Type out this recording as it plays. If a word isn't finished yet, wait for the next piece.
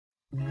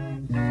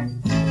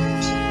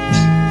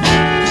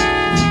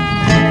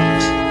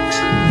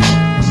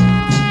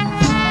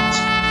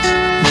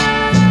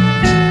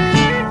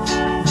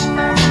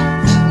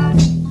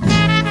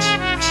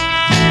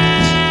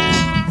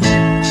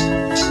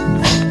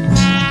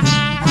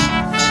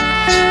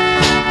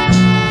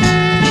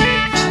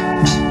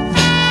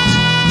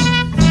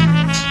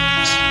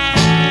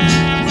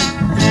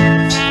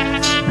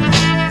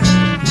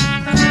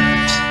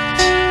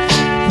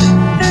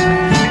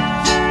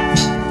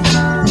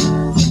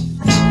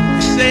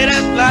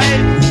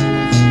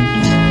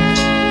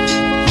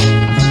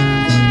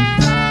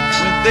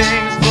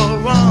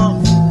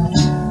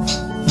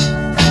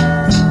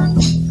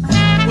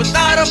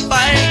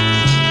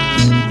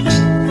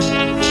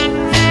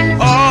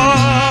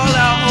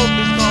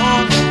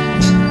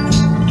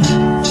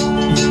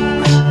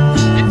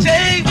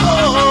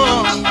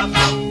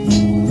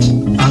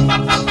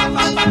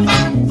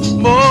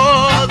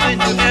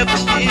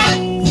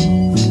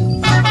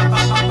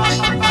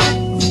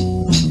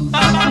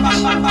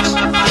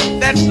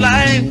That's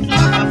life.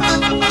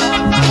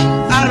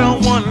 I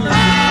don't want to live.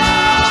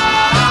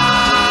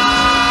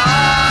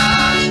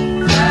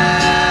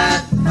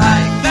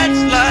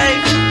 That's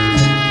life.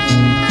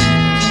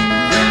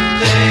 When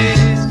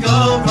things go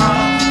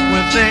wrong.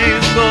 When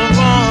things go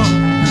wrong.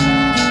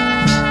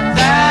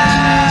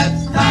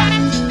 That's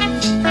life.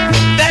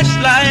 That's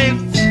life.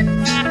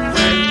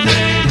 When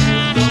things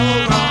go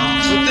wrong.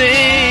 When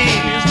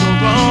things go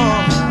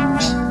wrong.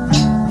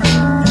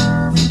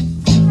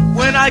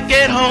 When I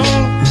get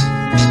home,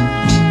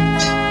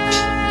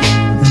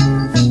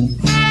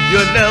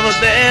 you're never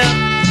there.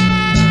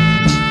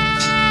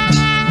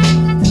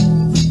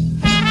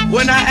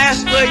 When I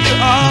ask where you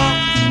are,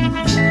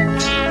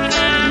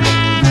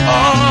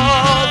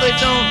 oh, they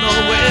don't know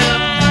where.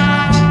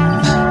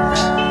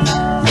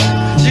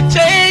 You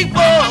take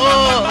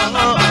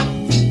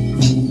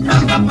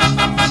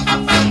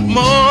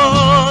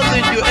more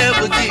than you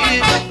ever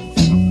give.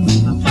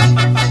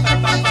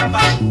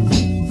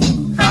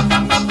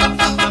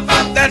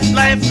 That's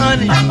life,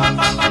 honey.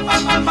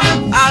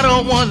 I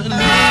don't want to live.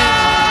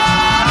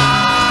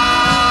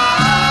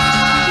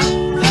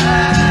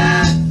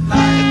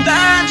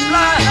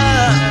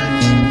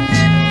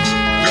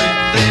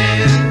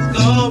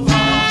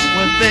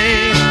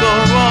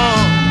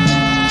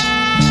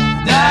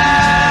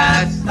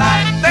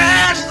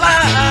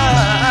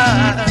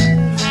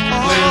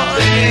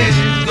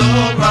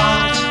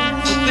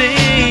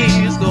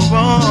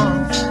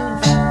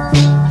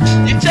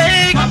 You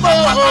take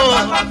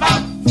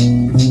more